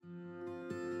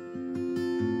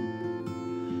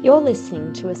You're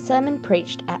listening to a sermon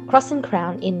preached at Cross and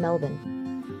Crown in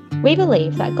Melbourne. We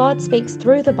believe that God speaks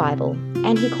through the Bible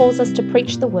and He calls us to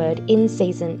preach the word in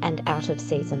season and out of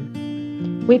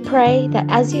season. We pray that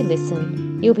as you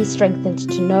listen, you'll be strengthened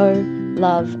to know,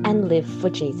 love and live for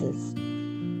Jesus.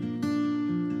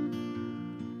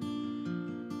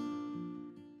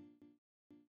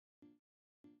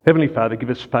 Heavenly Father, give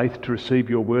us faith to receive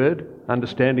your word,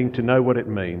 understanding to know what it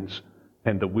means,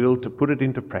 and the will to put it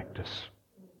into practice.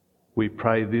 We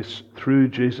pray this through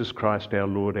Jesus Christ our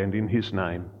Lord and in his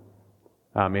name.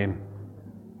 Amen.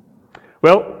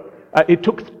 Well, it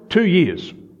took 2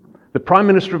 years. The Prime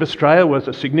Minister of Australia was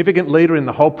a significant leader in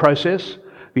the whole process.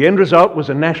 The end result was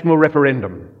a national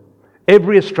referendum.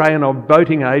 Every Australian of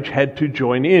voting age had to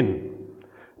join in.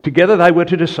 Together they were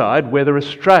to decide whether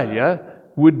Australia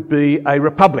would be a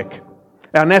republic.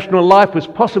 Our national life was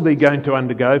possibly going to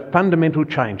undergo fundamental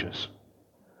changes.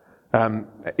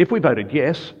 If we voted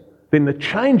yes, then the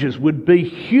changes would be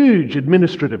huge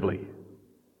administratively.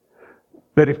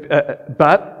 But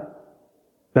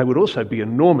they would also be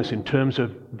enormous in terms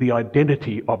of the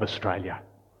identity of Australia.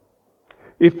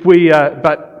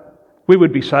 But we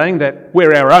would be saying that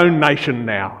we're our own nation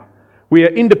now. We are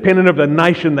independent of the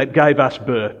nation that gave us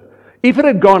birth. If it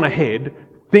had gone ahead,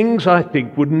 things, I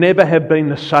think, would never have been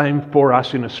the same for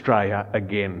us in Australia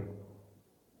again.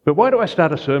 But why do I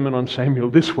start a sermon on Samuel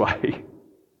this way?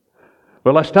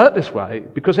 Well, I start this way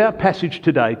because our passage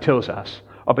today tells us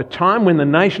of a time when the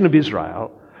nation of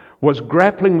Israel was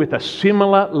grappling with a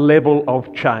similar level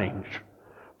of change.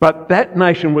 But that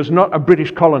nation was not a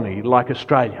British colony like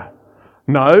Australia.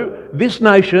 No, this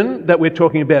nation that we're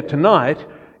talking about tonight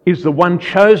is the one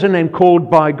chosen and called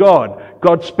by God.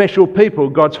 God's special people,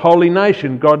 God's holy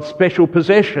nation, God's special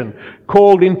possession,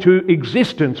 called into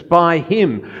existence by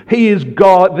Him. He is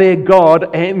God, their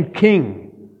God and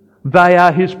King. They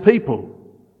are His people.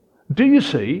 Do you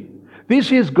see?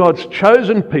 This is God's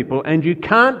chosen people, and you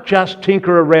can't just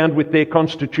tinker around with their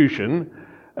constitution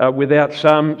without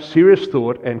some serious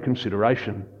thought and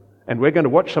consideration. And we're going to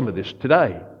watch some of this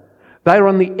today. They're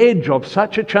on the edge of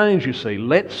such a change, you see.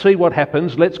 Let's see what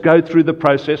happens. Let's go through the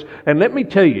process. And let me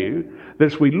tell you that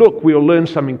as we look, we'll learn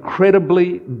some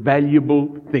incredibly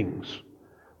valuable things.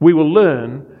 We will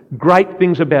learn great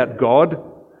things about God.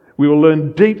 We will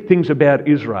learn deep things about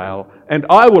Israel. And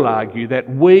I will argue that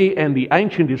we and the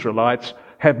ancient Israelites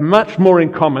have much more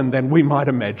in common than we might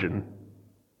imagine.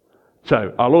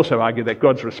 So I'll also argue that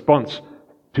God's response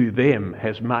to them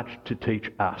has much to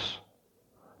teach us.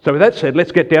 So with that said,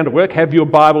 let's get down to work. Have your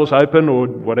Bibles open or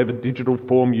whatever digital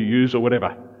form you use or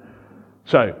whatever.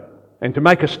 And to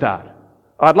make a start,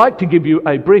 I'd like to give you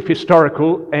a brief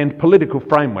historical and political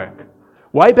framework.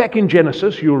 Way back in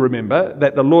Genesis, you'll remember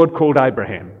that the Lord called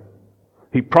Abraham.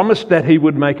 He promised that he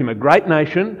would make him a great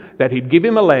nation, that he'd give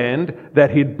him a land,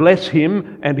 that he'd bless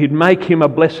him, and he'd make him a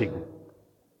blessing.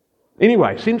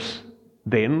 Anyway, since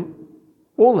then,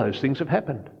 all those things have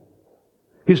happened.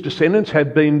 His descendants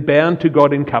have been bound to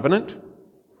God in covenant.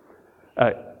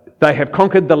 They have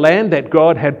conquered the land that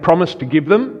God had promised to give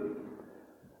them.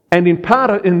 And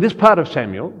in this part of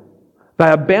Samuel, they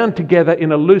are bound together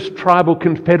in a loose tribal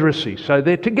confederacy. So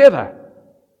they're together.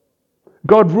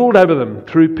 God ruled over them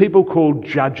through people called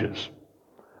judges.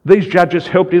 These judges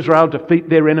helped Israel defeat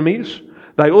their enemies.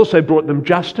 They also brought them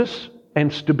justice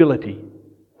and stability.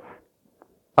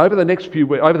 Over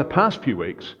the past few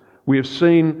weeks, we have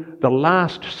seen the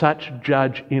last such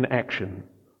judge in action.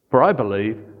 For I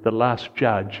believe the last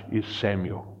judge is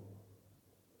Samuel.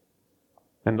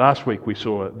 And last week we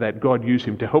saw that God used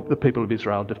him to help the people of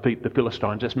Israel defeat the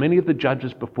Philistines, as many of the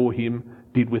judges before him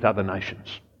did with other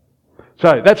nations.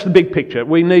 So that's the big picture.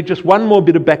 We need just one more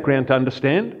bit of background to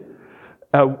understand.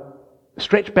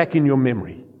 Stretch back in your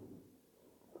memory.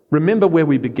 Remember where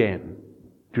we began.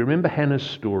 Do you remember Hannah's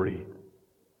story?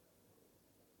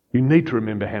 You need to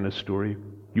remember Hannah's story.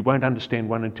 You won't understand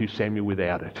 1 and 2 Samuel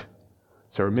without it.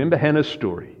 So remember Hannah's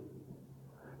story.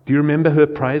 Do you remember her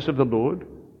praise of the Lord?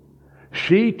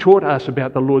 She taught us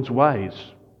about the Lord's ways.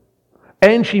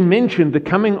 And she mentioned the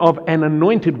coming of an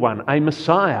anointed one, a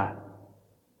Messiah,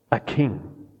 a king.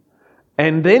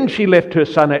 And then she left her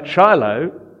son at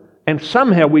Shiloh, and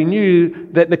somehow we knew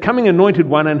that the coming anointed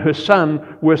one and her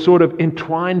son were sort of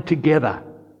entwined together.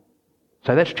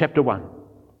 So that's chapter 1.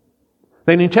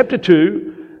 Then in chapter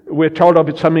 2, we're told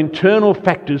of some internal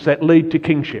factors that lead to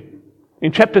kingship.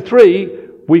 In chapter 3,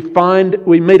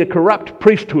 we meet a corrupt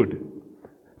priesthood.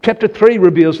 Chapter 3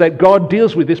 reveals that God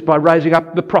deals with this by raising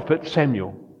up the prophet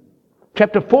Samuel.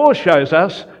 Chapter 4 shows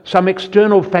us some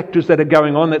external factors that are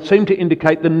going on that seem to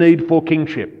indicate the need for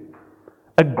kingship.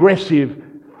 Aggressive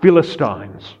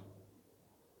Philistines.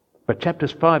 But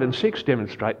chapters 5 and 6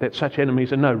 demonstrate that such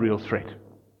enemies are no real threat.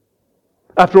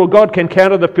 After all, God can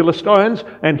counter the Philistines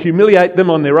and humiliate them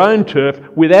on their own turf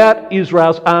without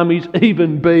Israel's armies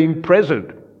even being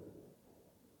present.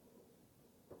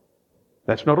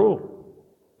 That's not all.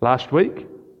 Last week,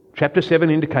 chapter 7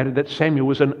 indicated that Samuel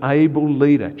was an able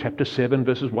leader. Chapter 7,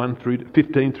 verses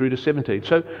 15 through to 17.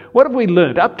 So what have we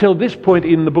learned up till this point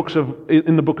in the book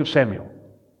of Samuel?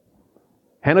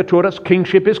 Hannah taught us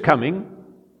kingship is coming,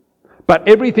 but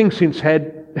everything since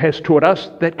has taught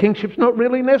us that kingship's not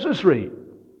really necessary.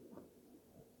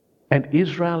 And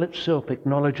Israel itself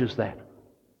acknowledges that.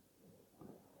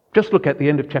 Just look at the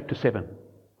end of chapter 7.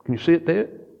 Can you see it there?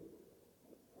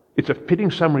 It's a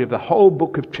fitting summary of the whole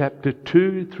book of chapter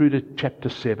 2 through to chapter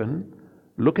 7.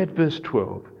 Look at verse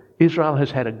 12. Israel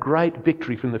has had a great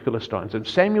victory from the Philistines, and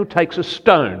Samuel takes a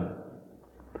stone.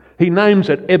 He names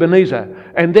it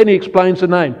Ebenezer, and then he explains the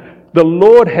name. The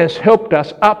Lord has helped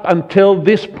us up until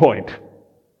this point.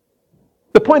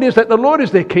 The point is that the Lord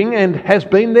is their king and has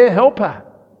been their helper.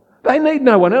 They need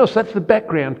no one else. That's the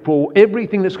background for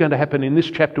everything that's going to happen in this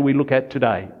chapter we look at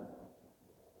today.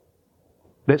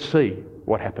 Let's see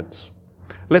what happens.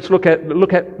 Let's look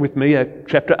at with me at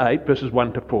chapter 8, verses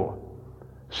 1 to 4.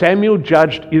 Samuel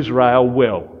judged Israel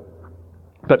well,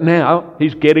 but now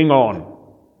he's getting on.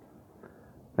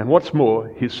 And what's more,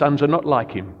 his sons are not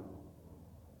like him.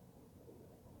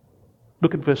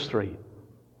 Look at verse 3.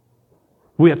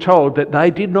 We are told that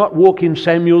they did not walk in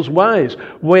Samuel's ways.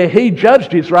 Where he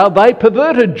judged Israel, they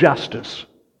perverted justice.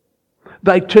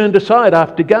 They turned aside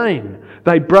after gain.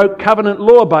 They broke covenant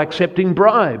law by accepting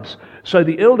bribes. So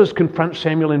the elders confront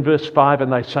Samuel in verse 5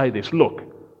 and they say this, look,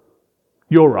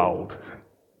 you're old.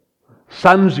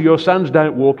 Your sons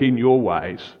don't walk in your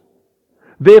ways.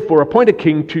 Therefore, appoint a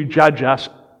king to judge us,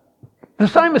 the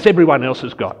same as everyone else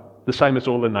has got, the same as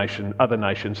all the other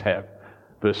nations have.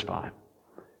 Verse 5.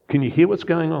 Can you hear what's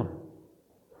going on?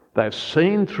 They've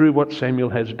seen through what Samuel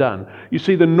has done. You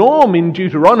see, the norm in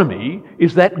Deuteronomy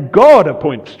is that God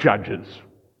appoints judges,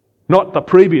 not the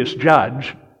previous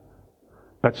judge.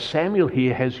 But Samuel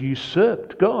here has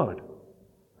usurped God.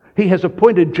 He has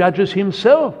appointed judges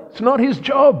himself. It's not his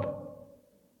job.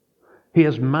 He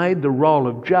has made the role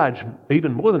of judge,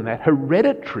 even more than that,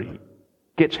 hereditary.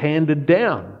 Gets handed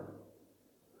down.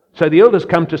 So the elders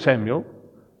come to Samuel,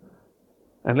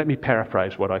 and let me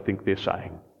paraphrase what I think they're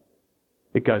saying.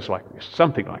 It goes like this,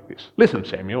 something like this. Listen,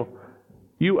 Samuel,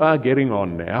 you are getting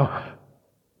on now.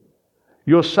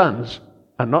 Your sons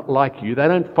are not like you. They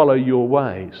don't follow your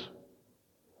ways.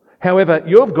 However,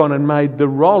 you've gone and made the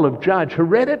role of judge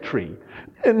hereditary.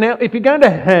 Now, if you're going to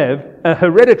have a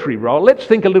hereditary role, let's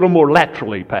think a little more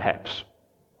laterally, perhaps.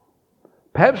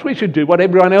 Perhaps we should do what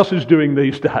everyone else is doing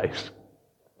these days.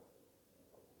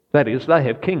 That is, they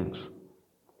have kings.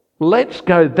 Let's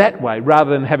go that way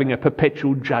rather than having a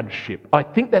perpetual judgeship. I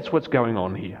think that's what's going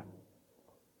on here.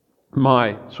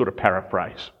 My sort of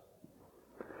paraphrase.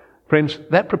 Friends,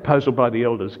 that proposal by the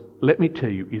elders, let me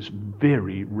tell you, is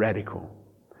very radical.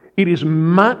 It is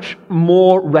much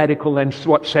more radical than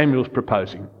what Samuel's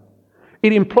proposing.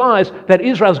 It implies that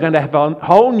Israel's going to have a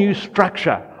whole new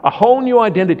structure, a whole new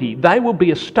identity. They will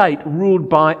be a state ruled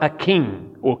by a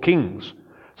king or kings.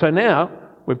 So now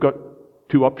we've got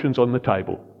two options on the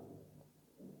table.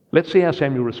 Let's see how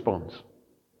Samuel responds.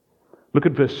 Look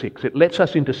at verse 6. It lets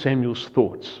us into Samuel's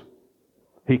thoughts.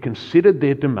 He considered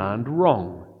their demand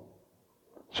wrong.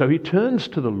 So he turns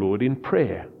to the Lord in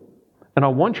prayer. And I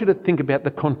want you to think about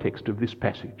the context of this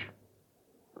passage.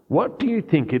 What do you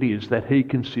think it is that he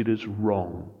considers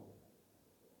wrong?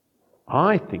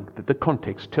 I think that the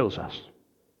context tells us.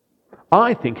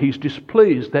 I think he's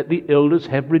displeased that the elders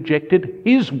have rejected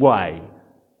his way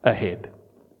ahead.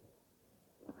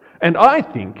 And I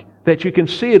think that you can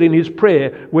see it in his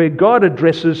prayer where God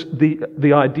addresses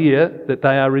the idea that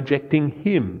they are rejecting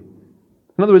him.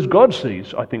 In other words, God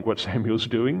sees, I think, what Samuel's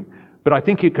doing, but I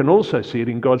think you can also see it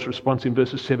in God's response in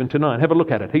verses 7 to 9. Have a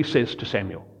look at it. He says to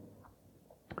Samuel,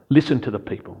 listen to the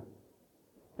people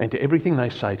and to everything they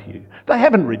say to you. They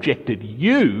haven't rejected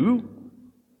you.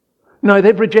 No,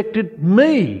 they've rejected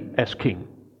me as king.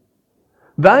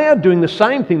 They are doing the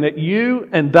same thing that you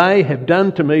and they have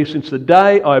done to me since the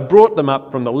day I brought them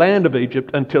up from the land of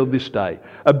Egypt until this day,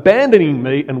 abandoning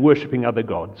me and worshipping other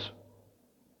gods.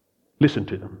 Listen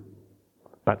to them,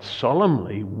 but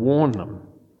solemnly warn them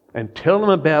and tell them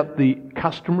about the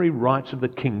customary rights of the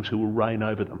kings who will reign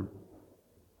over them.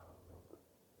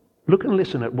 Look and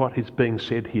listen at what is being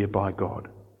said here by God.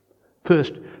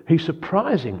 First, he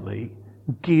surprisingly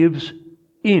gives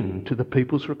in to the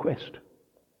people's request.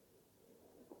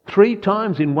 3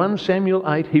 times in 1 Samuel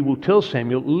 8, he will tell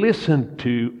Samuel, listen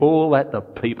to all that the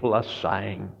people are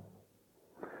saying.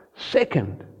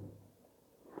 Second,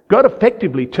 God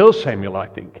effectively tells Samuel, I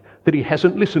think, that he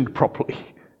hasn't listened properly.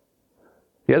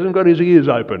 He hasn't got his ears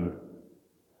open.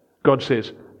 God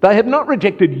says, they have not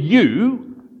rejected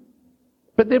you,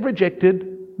 but they've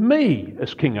rejected me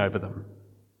as king over them.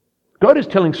 God is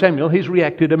telling Samuel he's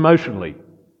reacted emotionally.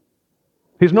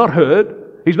 He's not heard.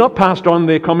 He's not passed on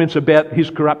their comments about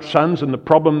his corrupt sons and the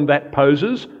problem that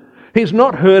poses. He's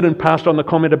not heard and passed on the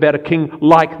comment about a king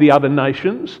like the other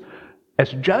nations.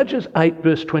 As Judges 8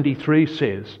 verse 23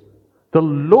 says, the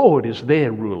Lord is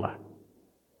their ruler.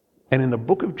 And in the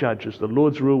book of Judges, the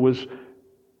Lord's rule was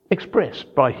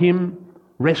expressed by him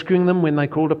rescuing them when they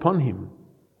called upon him.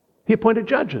 He appointed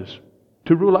judges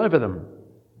to rule over them.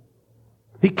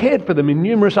 He cared for them in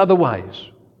numerous other ways.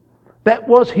 That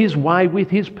was his way with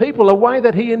his people, a way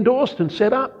that he endorsed and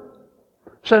set up.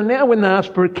 So now when they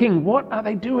ask for a king, what are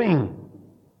they doing?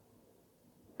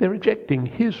 They're rejecting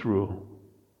his rule.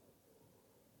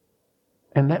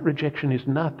 And that rejection is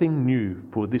nothing new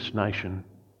for this nation.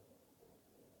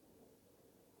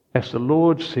 As the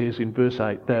Lord says in verse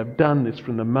 8, they have done this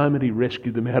from the moment he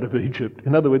rescued them out of Egypt.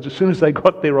 In other words, as soon as they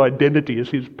got their identity as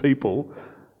his people,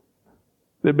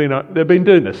 they've been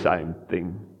doing the same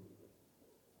thing.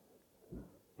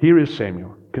 Here is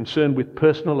Samuel, concerned with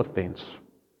personal offence.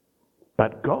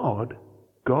 But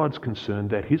God's concerned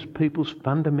that his people's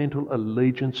fundamental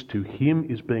allegiance to him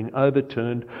is being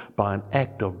overturned by an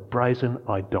act of brazen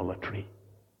idolatry.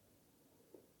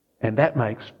 And that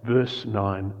makes verse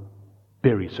 9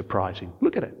 very surprising.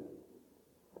 Look at it.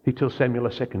 He tells Samuel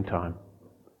a second time,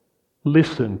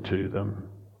 listen to them.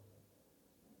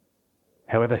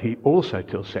 However, he also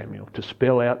tells Samuel to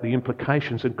spell out the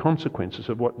implications and consequences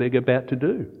of what they're about to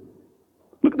do.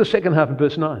 Look at the second half of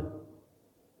verse 9.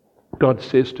 God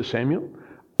says to Samuel,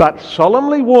 but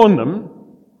solemnly warn them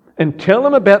and tell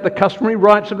them about the customary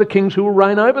rights of the kings who will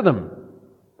reign over them.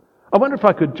 I wonder if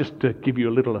I could just give you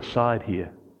a little aside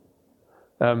here.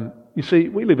 You see,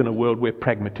 we live in a world where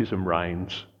pragmatism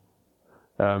reigns.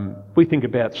 We think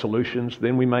about solutions,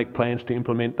 then we make plans to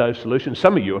implement those solutions.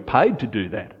 Some of you are paid to do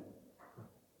that.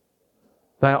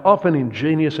 They are often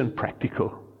ingenious and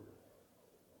practical.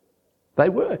 They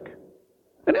work.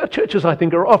 And our churches, I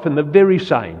think, are often the very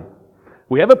same.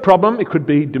 We have a problem. It could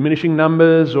be diminishing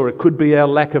numbers, or it could be our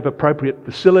lack of appropriate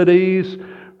facilities.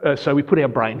 So we put our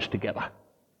brains together.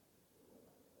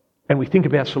 And we think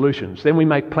about solutions. Then we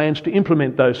make plans to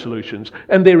implement those solutions.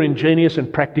 And they're ingenious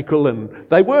and practical and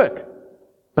they work.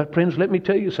 But friends, let me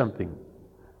tell you something.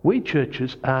 We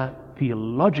churches are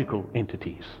theological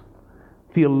entities.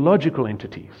 Theological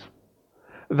entities.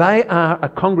 They are a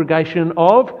congregation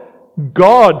of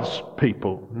God's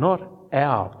people, not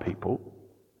our people.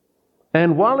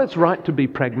 And while it's right to be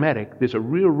pragmatic, there's a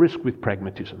real risk with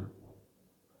pragmatism.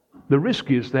 The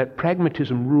risk is that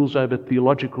pragmatism rules over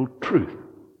theological truth.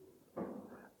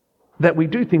 That we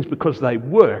do things because they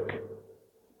work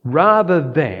rather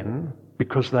than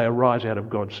because they arise out of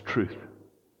God's truth.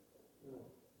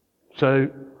 So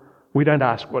we don't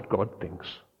ask what God thinks.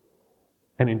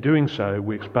 And in doing so,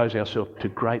 we expose ourselves to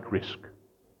great risk.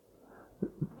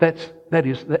 That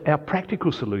is, our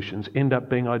practical solutions end up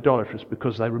being idolatrous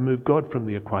because they remove God from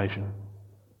the equation.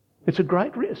 It's a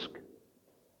great risk.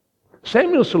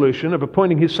 Samuel's solution of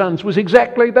appointing his sons was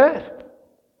exactly that.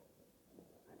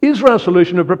 Israel's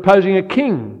solution of proposing a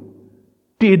king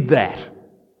did that.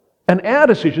 And our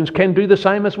decisions can do the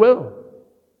same as well.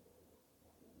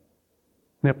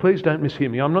 Now, please don't mishear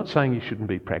me. I'm not saying you shouldn't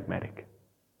be pragmatic.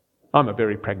 I'm a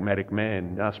very pragmatic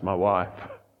man. Ask my wife.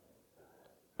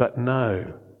 But no,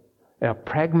 our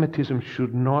pragmatism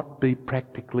should not be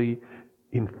practically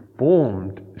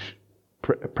informed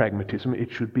pragmatism. It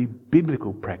should be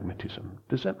biblical pragmatism.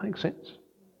 Does that make sense?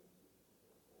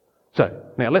 So,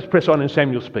 now let's press on in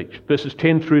Samuel's speech, verses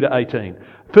 10 through to 18.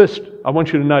 First, I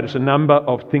want you to notice a number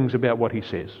of things about what he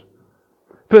says.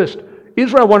 First,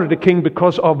 Israel wanted a king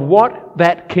because of what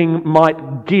that king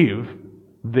might give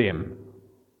them.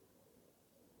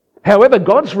 However,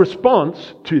 God's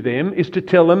response to them is to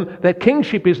tell them that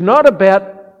kingship is more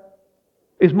about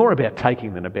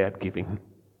taking than about giving.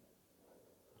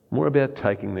 More about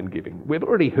taking than giving. We've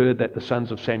already heard that the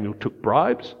sons of Samuel took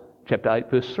bribes, chapter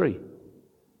 8, verse 3.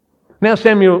 Now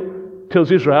Samuel tells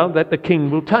Israel that the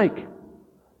king will take.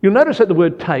 You'll notice that the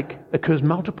word take occurs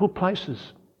multiple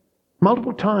places,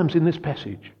 multiple times in this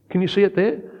passage. Can you see it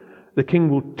there? The king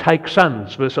will take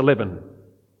sons, verse 11.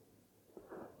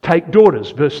 Take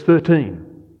daughters, verse 13.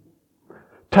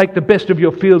 Take the best of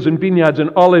your fields and vineyards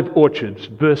and olive orchards,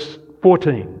 verse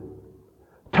 14.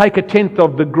 Take a tenth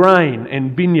of the grain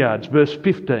and vineyards, verse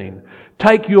 15.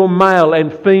 Take your male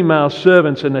and female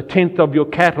servants and a tenth of your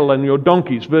cattle and your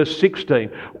donkeys, verse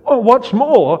 16. Well, what's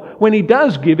more, when he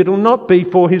does give, it'll not be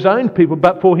for his own people,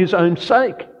 but for his own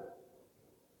sake.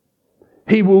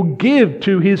 He will give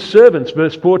to his servants,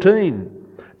 verse 14,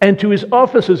 and to his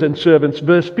officers and servants,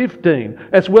 verse 15,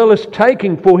 as well as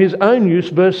taking for his own use,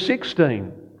 verse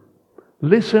 16.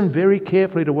 Listen very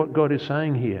carefully to what God is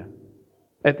saying here.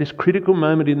 At this critical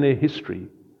moment in their history,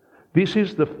 this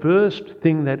is the first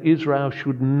thing that Israel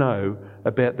should know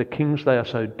about the kings they are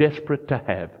so desperate to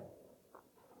have.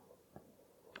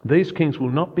 These kings will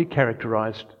not be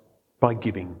characterised by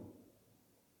giving.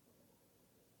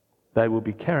 They will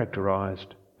be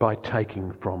characterised by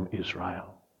taking from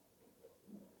Israel.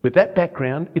 With that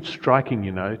background, it's striking,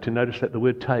 to notice that the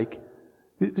word take,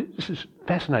 this is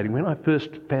fascinating. When I first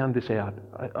found this out,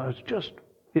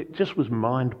 it just was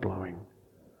mind-blowing.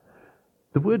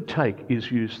 The word take is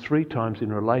used 3 times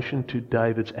in relation to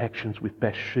David's actions with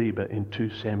Bathsheba in 2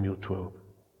 Samuel 12.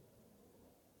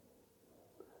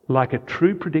 Like a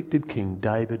true predicted king,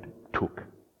 David took.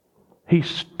 He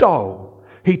stole.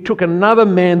 He took another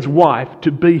man's wife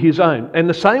to be his own. And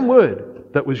the same word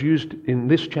that was used in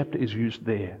this chapter is used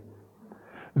there.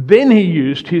 Then he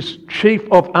used his chief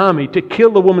of army to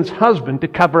kill the woman's husband to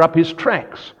cover up his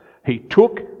tracks. He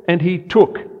took and he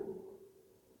took.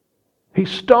 He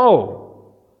stole.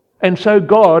 And so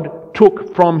God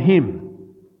took from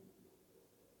him.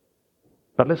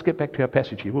 But let's get back to our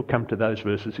passage here. We'll come to those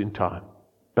verses in time.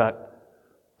 But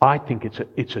I think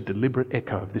it's a deliberate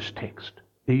echo of this text.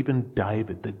 Even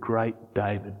David, the great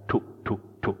David,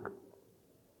 took.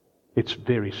 It's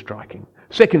very striking.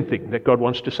 Second thing that God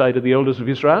wants to say to the elders of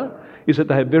Israel is that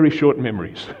they have very short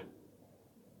memories.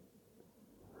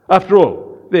 After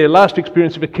all, their last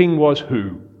experience of a king was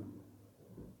who?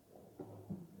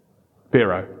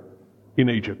 Pharaoh in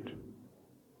Egypt.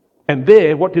 And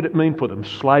there, what did it mean for them?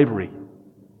 Slavery.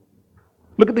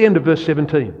 Look at the end of verse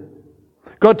 17.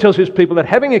 God tells his people that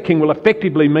having a king will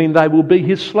effectively mean they will be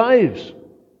his slaves.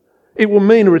 It will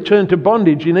mean a return to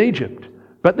bondage in Egypt.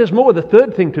 But there's more. The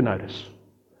third thing to notice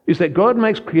is that God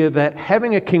makes clear that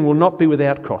having a king will not be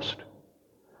without cost.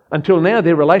 Until now,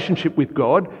 their relationship with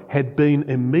God had been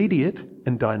immediate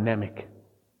and dynamic.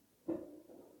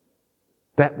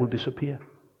 That will disappear.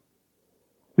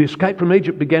 The escape from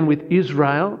Egypt began with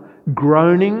Israel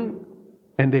groaning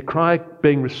and their cry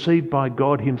being received by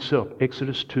God himself.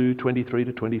 Exodus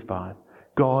 2:23-25.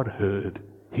 God heard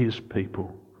his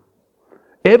people.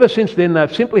 Ever since then,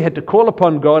 they've simply had to call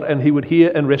upon God and he would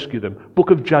hear and rescue them.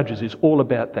 Book of Judges is all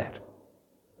about that.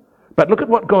 But look at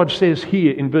what God says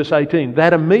here in verse 18.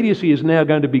 That immediacy is now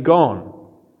going to be gone.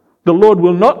 The Lord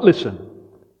will not listen.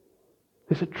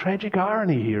 There's a tragic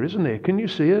irony here, isn't there? Can you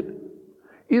see it?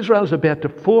 Israel's about to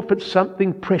forfeit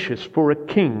something precious for a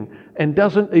king and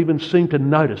doesn't even seem to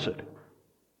notice it.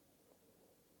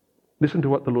 Listen to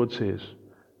what the Lord says.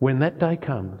 When that day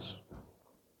comes,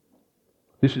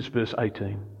 this is verse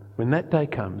 18. When that day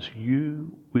comes,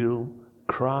 you will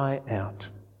cry out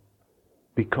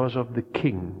because of the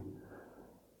king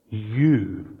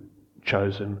you've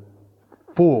chosen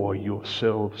for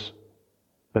yourselves,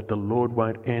 that the Lord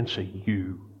won't answer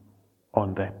you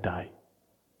on that day.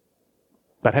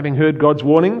 But having heard God's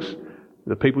warnings,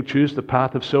 the people choose the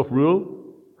path of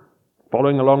self-rule,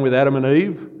 following along with Adam and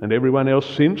Eve and everyone else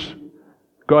since.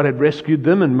 God had rescued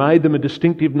them and made them a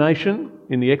distinctive nation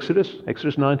in the Exodus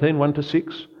 19,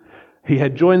 1-6. He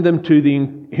had joined them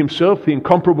to himself, the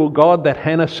incomparable God that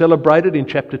Hannah celebrated in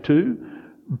chapter 2.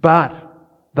 But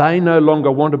they no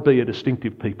longer want to be a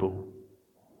distinctive people,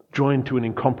 joined to an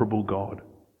incomparable God.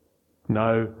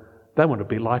 No, they want to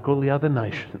be like all the other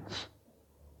nations.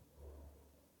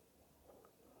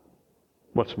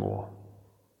 What's more,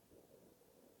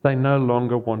 they no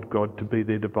longer want God to be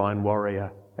their divine warrior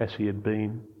as he had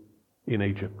been in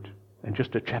Egypt, and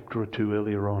just a chapter or 2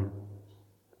 earlier on.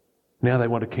 Now they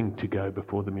want a king to go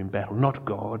before them in battle. Not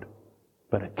God,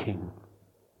 but a king.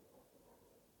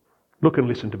 Look and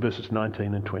listen to verses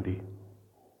 19 and 20.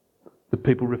 The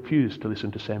people refused to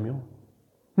listen to Samuel.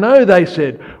 No, they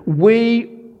said,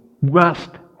 we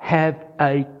must have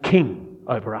a king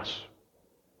over us.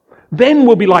 Then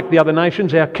we'll be like the other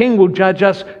nations. Our king will judge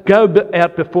us, go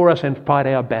out before us and fight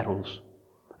our battles.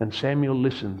 And Samuel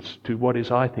listens to what is,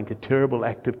 I think, a terrible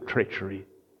act of treachery.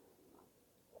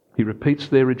 He repeats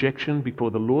their rejection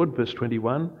before the Lord, verse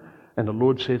 21, and the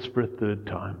Lord says for a third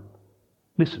time,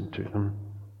 listen to them,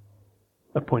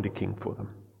 appoint a king for them.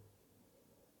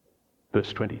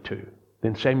 Verse 22,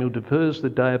 then Samuel defers the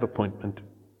day of appointment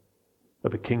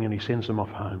of a king and he sends them off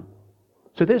home.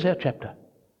 So there's our chapter.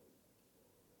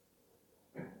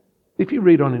 If you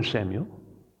read on in Samuel,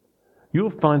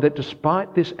 you'll find that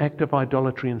despite this act of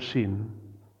idolatry and sin,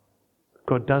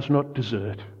 God does not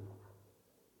desert.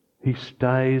 He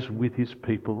stays with his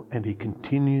people and he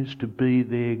continues to be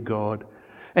their God.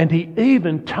 And he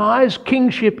even ties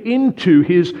kingship into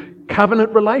his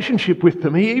covenant relationship with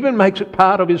them. He even makes it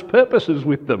part of his purposes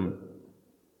with them.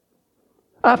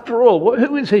 After all,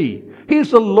 who is he? He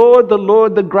is the Lord,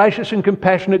 the gracious and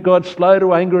compassionate God, slow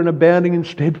to anger and abounding in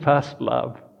steadfast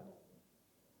love.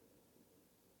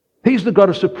 He's the God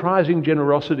of surprising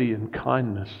generosity and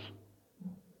kindness.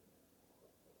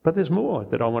 But there's more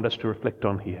that I want us to reflect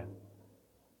on here.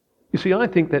 You see, I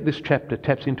think that this chapter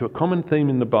taps into a common theme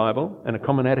in the Bible and a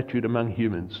common attitude among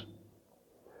humans.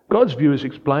 God's view is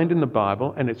explained in the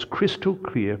Bible, and it's crystal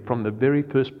clear from the very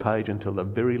first page until the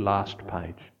very last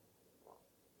page.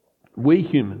 We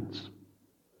humans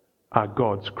are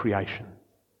God's creation.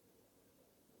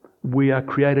 We are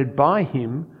created by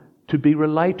him to be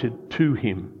related to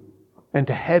him and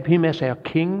to have him as our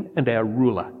king and our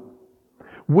ruler.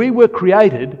 We were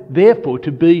created, therefore,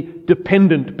 to be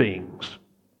dependent beings.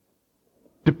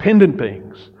 Dependent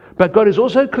beings. But God is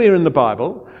also clear in the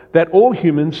Bible that all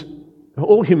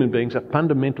human beings are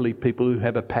fundamentally people who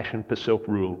have a passion for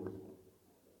self-rule.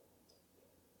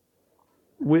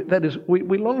 We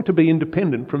long to be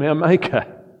independent from our Maker.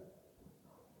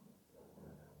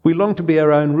 We long to be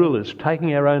our own rulers,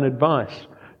 taking our own advice,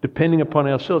 depending upon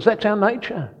ourselves. That's our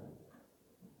nature.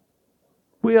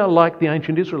 We are like the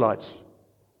ancient Israelites.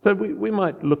 So we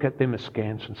might look at them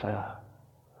askance and say,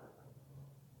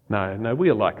 no, we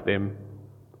are like them.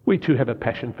 We too have a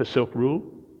passion for self-rule.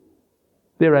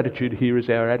 Their attitude here is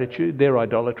our attitude. Their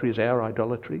idolatry is our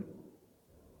idolatry.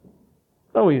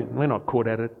 Oh, we're not caught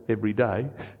at it every day,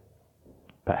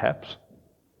 perhaps,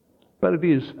 but it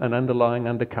is an underlying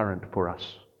undercurrent for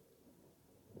us.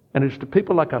 And it's to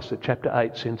people like us that chapter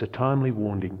 8 sends a timely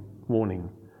warning.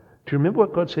 Do you remember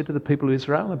what God said to the people of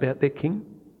Israel about their king?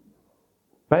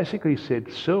 Basically he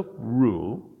said,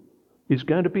 self-rule is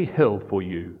going to be hell for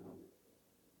you.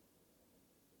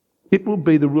 It will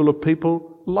be the rule of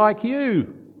people like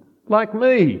you, like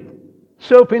me,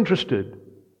 self-interested,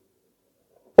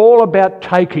 all about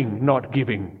taking, not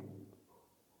giving.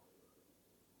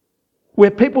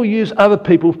 Where people use other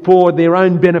people for their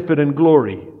own benefit and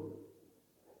glory.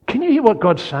 Can you hear what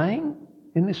God's saying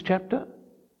in this chapter?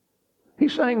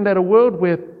 He's saying that a world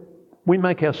where we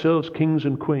make ourselves kings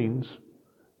and queens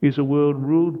is a world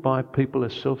ruled by people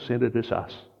as self-centered as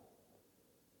us.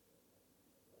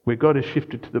 Where God has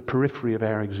shifted to the periphery of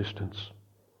our existence.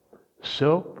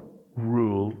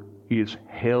 Self-rule is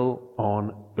hell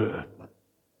on earth.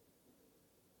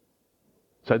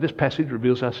 So this passage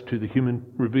reveals to us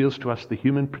the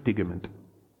human predicament.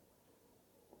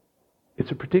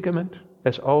 It's a predicament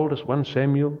as old as 1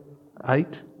 Samuel 8.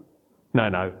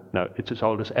 No, it's as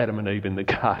old as Adam and Eve in the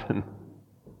garden.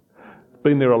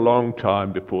 Been there a long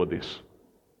time before this.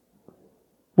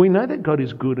 We know that God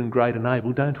is good and great and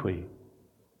able, don't we?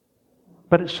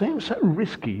 But it seems so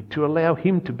risky to allow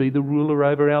him to be the ruler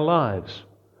over our lives.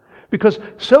 Because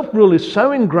self-rule is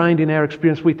so ingrained in our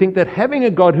experience, we think that having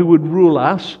a God who would rule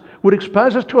us would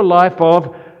expose us to a life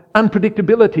of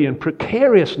unpredictability and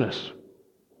precariousness.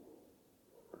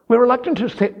 We're reluctant to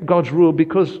accept God's rule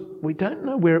because we don't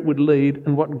know where it would lead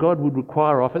and what God would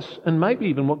require of us, and maybe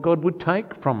even what God would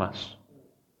take from us.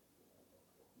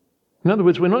 In other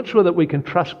words, we're not sure that we can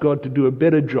trust God to do a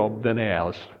better job than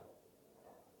ours.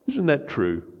 Isn't that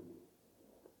true?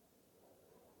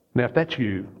 Now, if that's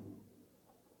you,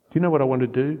 do you know what I want to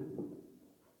do?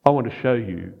 I want to show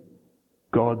you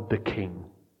God the King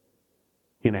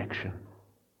in action.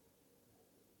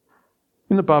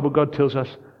 In the Bible, God tells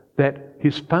us that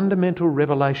his fundamental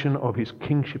revelation of his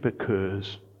kingship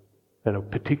occurs at a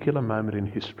particular moment in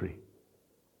history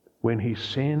when he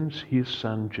sends his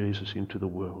son Jesus into the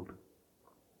world.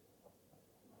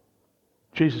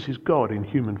 Jesus is God in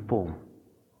human form.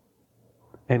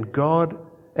 And God,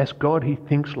 as God, he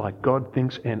thinks like God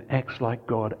thinks and acts like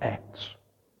God acts.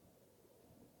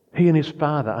 He and his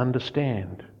Father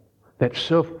understand that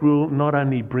self-rule not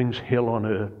only brings hell on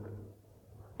earth,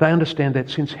 they understand that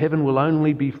since heaven will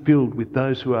only be filled with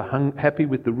those who are happy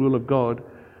with the rule of God,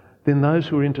 then those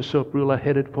who are into self-rule are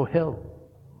headed for hell.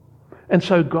 And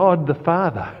so God the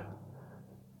Father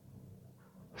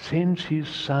sends his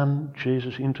Son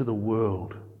Jesus into the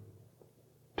world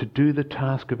to do the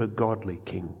task of a godly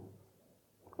king,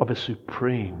 of a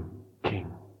supreme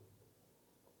king.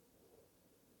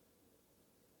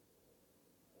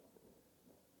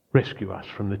 Rescue us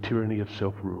from the tyranny of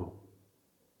self-rule.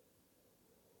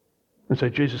 And so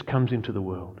Jesus comes into the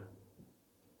world.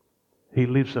 He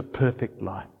lives a perfect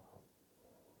life.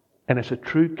 And as a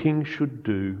true king should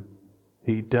do,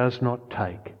 he does not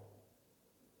take,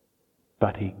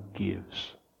 but he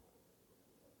gives.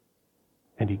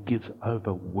 And he gives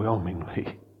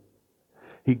overwhelmingly.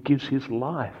 He gives his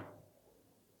life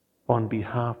on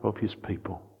behalf of his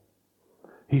people.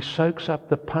 He soaks up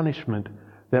the punishment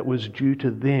that was due to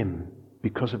them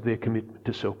because of their commitment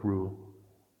to self-rule.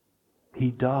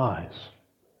 He dies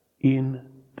in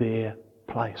their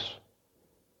place.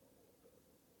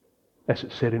 As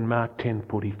it said in Mark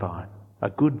 10:45, a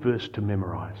good verse to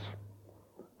memorise.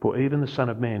 For even the Son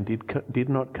of Man did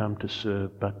not come to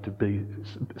serve, but to be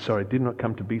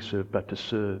served, but to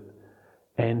serve,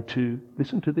 and to,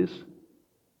 listen to this,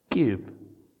 give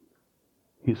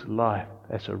his life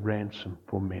as a ransom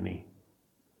for many.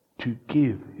 To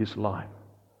give his life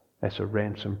as a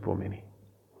ransom for many.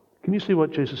 Can you see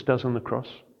what Jesus does on the cross?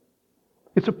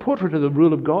 It's a portrait of the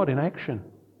rule of God in action.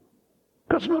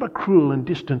 God's not a cruel and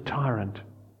distant tyrant.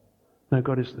 No,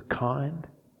 God is the kind,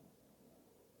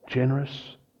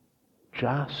 generous,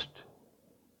 just,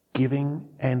 giving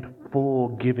and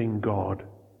forgiving God.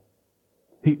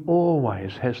 He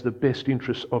always has the best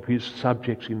interests of his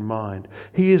subjects in mind.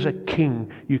 He is a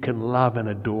king you can love and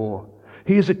adore.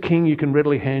 He is a king you can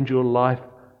readily hand your life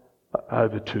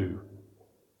over to.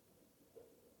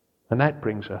 And that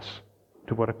brings us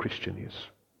to what a Christian is.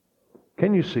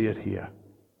 Can you see it here?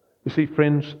 You see,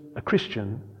 friends, a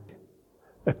Christian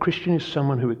is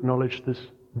someone who acknowledges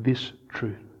this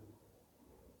truth.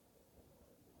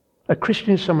 A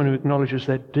Christian is someone who acknowledges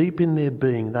that deep in their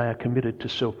being they are committed to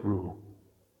self-rule.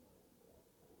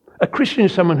 A Christian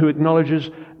is someone who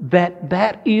acknowledges that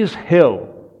that is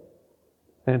hell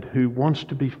and who wants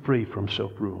to be free from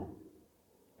self-rule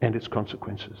and its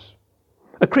consequences.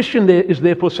 A Christian is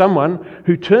therefore someone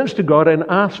who turns to God and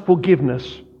asks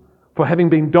forgiveness for having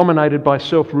been dominated by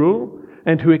self-rule,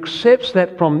 and who accepts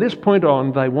that from this point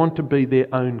on they want to be their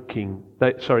own king.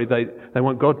 They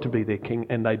want God to be their king,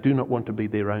 and they do not want to be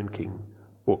their own king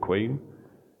or queen.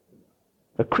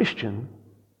 A Christian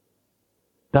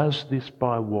does this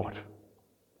by what?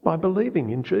 By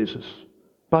believing in Jesus,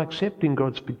 by accepting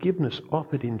God's forgiveness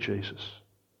offered in Jesus,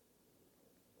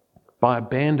 by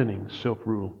abandoning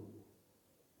self-rule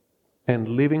and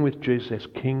living with Jesus as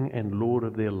King and Lord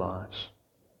of their lives,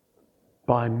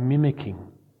 by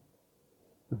mimicking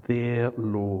their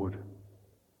Lord.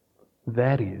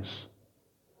 That is,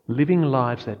 living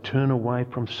lives that turn away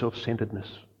from self-centeredness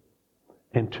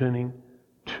and turning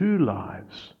to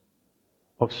lives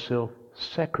of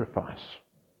self-sacrifice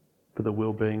for the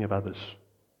well-being of others.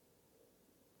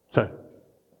 So,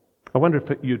 I wonder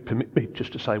if you'd permit me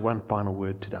just to say one final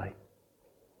word today.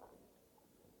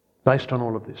 Based on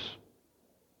all of this.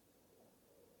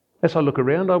 As I look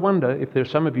around, I wonder if there are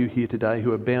some of you here today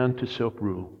who are bound to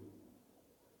self-rule.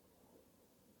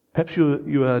 Perhaps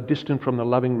you are distant from the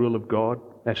loving rule of God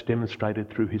as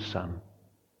demonstrated through his Son.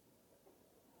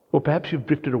 Or perhaps you've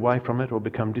drifted away from it or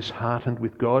become disheartened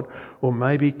with God, or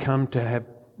maybe come to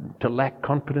lack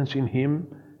confidence in him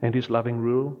and his loving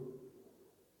rule.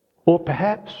 Or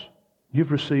perhaps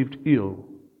you've received ill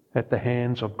at the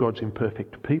hands of God's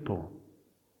imperfect people.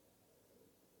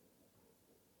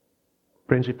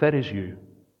 Friends, if that is you,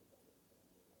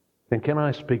 then can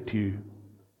I speak to you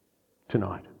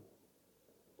tonight?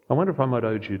 I wonder if I might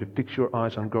urge you to fix your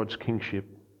eyes on God's kingship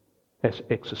as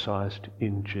exercised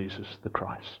in Jesus the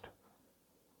Christ.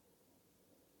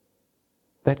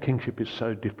 That kingship is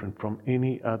so different from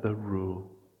any other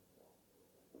rule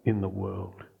in the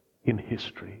world, in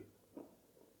history.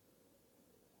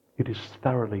 It is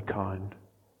thoroughly kind.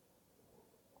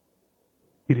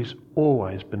 It is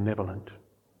always benevolent.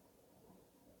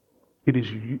 It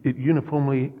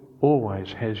uniformly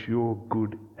always has your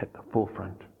good at the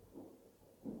forefront.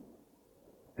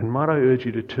 And might I urge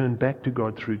you to turn back to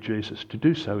God through Jesus. To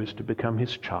do so is to become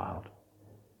his child.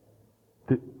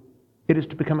 It is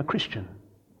to become a Christian.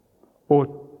 Or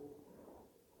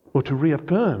to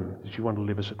reaffirm that you want to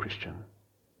live as a Christian.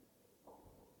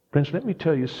 Friends, let me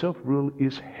tell you, self-rule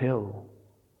is hell.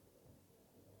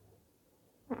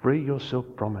 Free yourself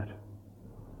from it.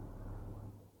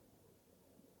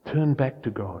 Turn back to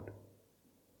God.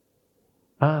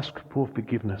 Ask for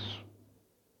forgiveness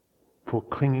for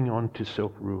clinging on to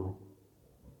self-rule.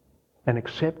 And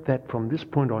accept that from this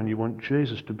point on you want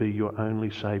Jesus to be your only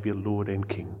Saviour, Lord and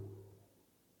King.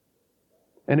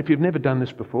 And if you've never done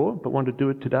this before but want to do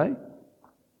it today,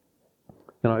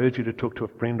 then I urge you to talk to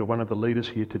a friend or one of the leaders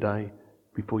here today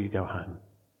before you go home.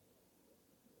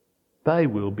 They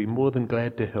will be more than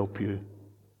glad to help you,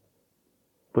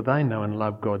 for they know and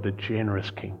love God, the generous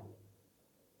King,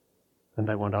 and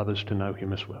they want others to know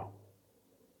him as well.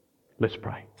 Let's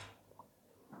pray.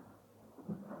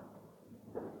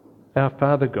 Our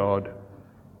Father God,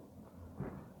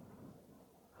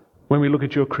 when we look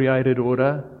at your created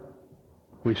order,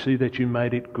 we see that you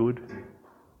made it good.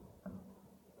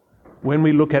 When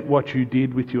we look at what you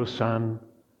did with your Son,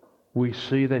 we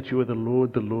see that you are the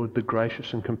Lord, the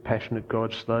gracious and compassionate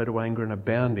God, slow to anger and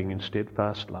abounding in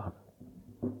steadfast love.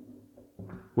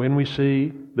 When we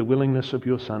see the willingness of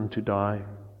your Son to die,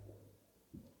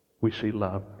 we see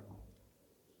love.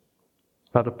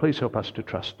 Father, please help us to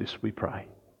trust this, we pray.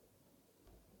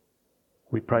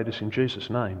 We pray this in Jesus'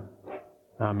 name.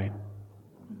 Amen.